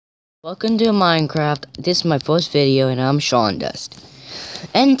Welcome to Minecraft. This is my first video and I'm Sean Dust.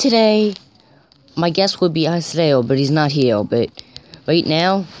 And today, my guest would be ISLAYER, but he's not here. But right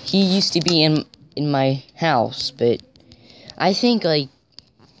now, he used to be in my house, but I think I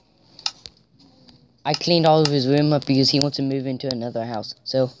cleaned all of his room up because he wants to move into another house.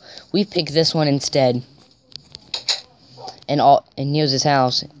 So we picked this one instead. And here's his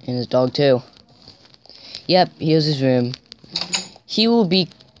house and his dog too. Yep, here's his room. He will be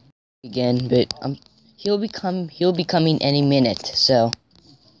again, but he'll be coming any minute, so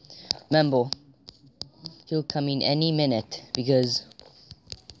remember, he'll coming any minute because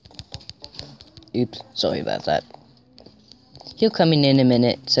oops, sorry about that. He'll coming in a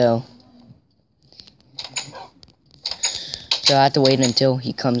minute, so I have to wait until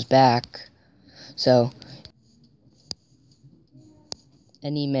he comes back. So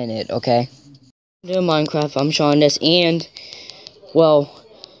any minute, okay? To Minecraft, I'm Sean Dust, and well,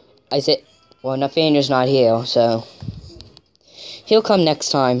 Nathaniel's not here, so he'll come next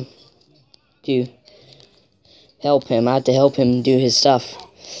time to help him. I have to help him do his stuff.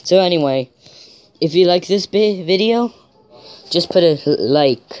 So anyway, if you like this video, just put a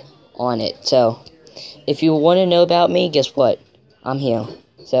like on it. So if you want to know about me, guess what? I'm here.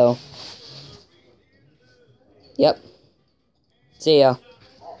 So, yep. See ya.